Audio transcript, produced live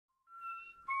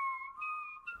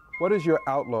What is your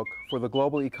outlook for the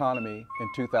global economy in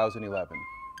 2011?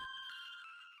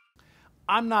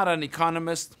 I'm not an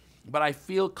economist, but I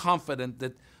feel confident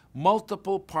that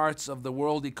multiple parts of the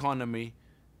world economy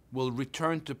will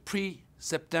return to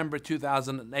pre-September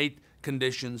 2008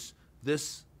 conditions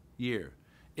this year.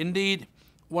 Indeed,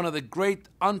 one of the great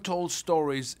untold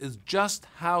stories is just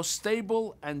how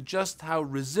stable and just how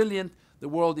resilient the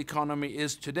world economy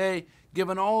is today,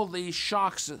 given all the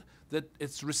shocks that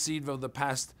it's received over the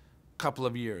past couple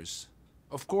of years.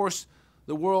 Of course,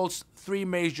 the world's three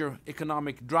major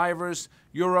economic drivers,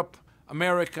 Europe,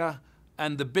 America,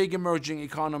 and the big emerging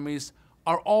economies,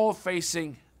 are all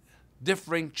facing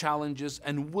differing challenges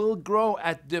and will grow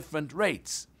at different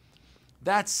rates.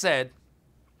 That said,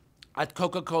 at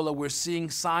Coca-Cola, we're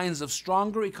seeing signs of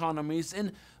stronger economies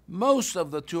in most of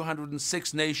the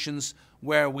 206 nations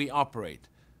where we operate.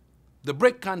 The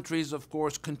BRIC countries, of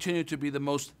course, continue to be the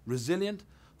most resilient,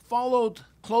 followed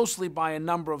closely by a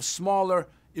number of smaller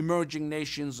emerging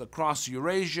nations across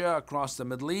Eurasia, across the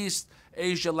Middle East,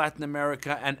 Asia, Latin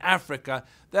America, and Africa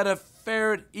that have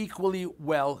fared equally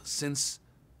well since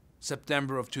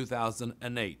September of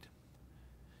 2008.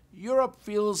 Europe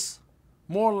feels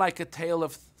more like a tale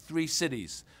of three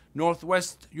cities.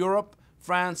 Northwest Europe,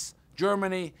 France,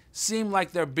 Germany seem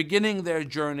like they're beginning their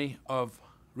journey of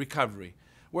recovery,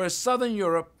 whereas Southern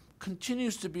Europe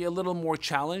continues to be a little more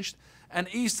challenged, and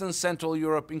East and Central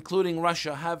Europe, including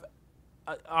Russia,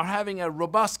 are having a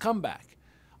robust comeback.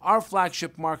 Our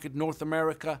flagship market, North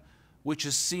America, which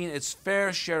has seen its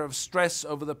fair share of stress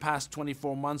over the past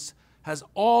 24 months, has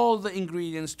all the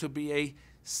ingredients to be a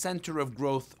center of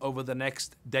growth over the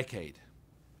next decade.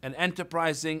 An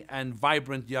enterprising and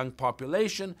vibrant young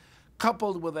population,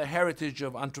 coupled with a heritage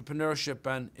of entrepreneurship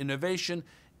and innovation,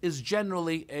 is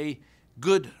generally a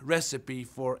good recipe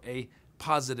for a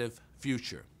positive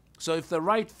future. So if the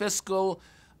right fiscal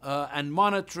and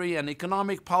monetary and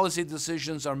economic policy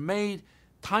decisions are made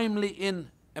timely in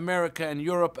America and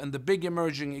Europe and the big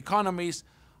emerging economies,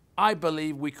 I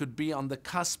believe we could be on the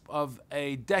cusp of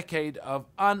a decade of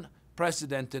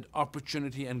unprecedented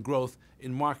opportunity and growth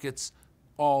in markets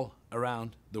all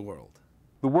around the world.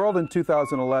 The world in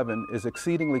 2011 is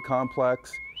exceedingly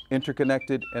complex,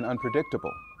 interconnected, and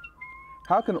unpredictable.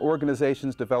 How can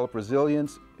organizations develop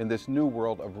resilience in this new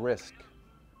world of risk?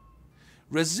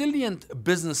 Resilient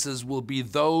businesses will be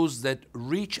those that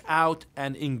reach out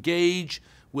and engage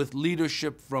with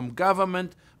leadership from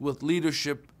government, with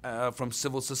leadership from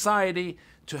civil society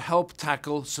to help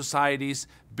tackle society's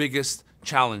biggest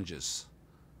challenges.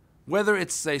 Whether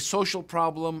it's a social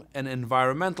problem, an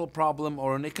environmental problem,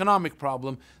 or an economic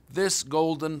problem, this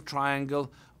golden triangle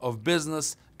of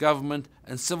business, government,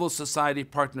 and civil society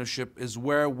partnership is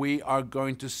where we are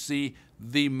going to see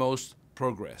the most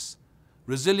progress.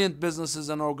 Resilient businesses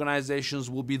and organizations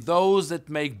will be those that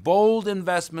make bold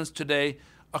investments today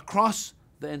across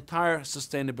the entire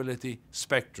sustainability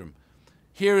spectrum.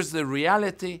 Here's the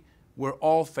reality we're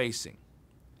all facing.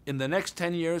 In the next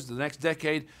 10 years, the next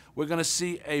decade, we're going to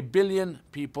see 1 billion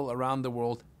people around the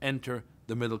world enter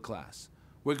the middle class.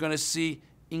 We're going to see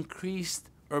increased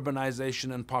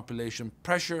urbanization and population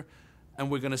pressure, and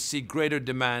we're going to see greater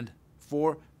demand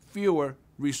for fewer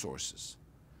resources.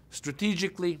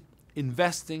 Strategically,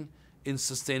 investing in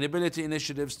sustainability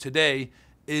initiatives today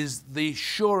is the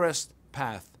surest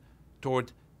path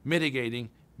toward mitigating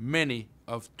many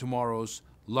of tomorrow's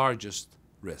largest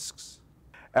risks.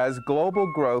 As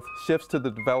global growth shifts to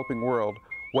the developing world,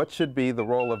 what should be the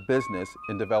role of business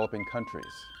in developing countries?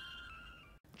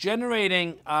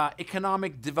 Generating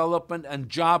economic development and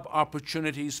job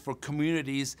opportunities for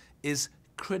communities is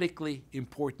critically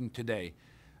important today.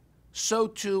 So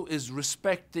too is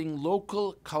respecting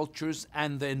local cultures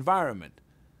and the environment.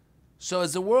 So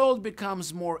as the world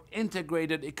becomes more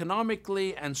integrated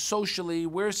economically and socially,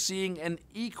 we're seeing an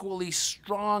equally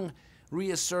strong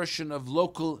reassertion of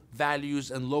local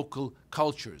values and local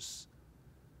cultures.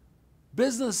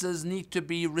 Businesses need to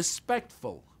be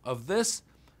respectful of this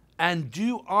and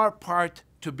do our part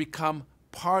to become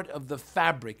part of the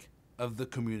fabric of the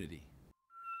community.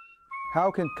 How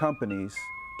can companies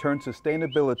turn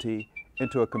sustainability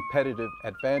into a competitive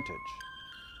advantage?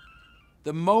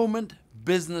 The moment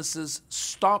businesses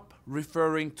stop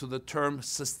referring to the term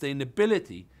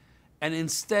sustainability and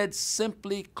instead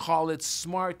simply call it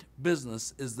smart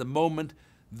business is the moment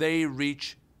they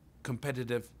reach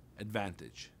competitive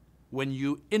advantage. When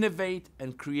you innovate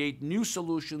and create new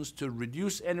solutions to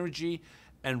reduce energy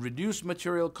and reduce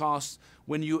material costs,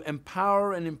 when you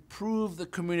empower and improve the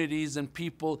communities and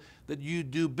people that you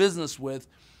do business with,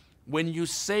 when you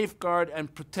safeguard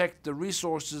and protect the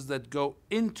resources that go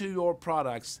into your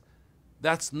products,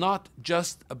 That's not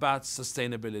just about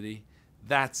sustainability.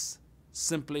 That's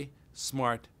simply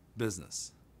smart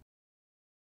business.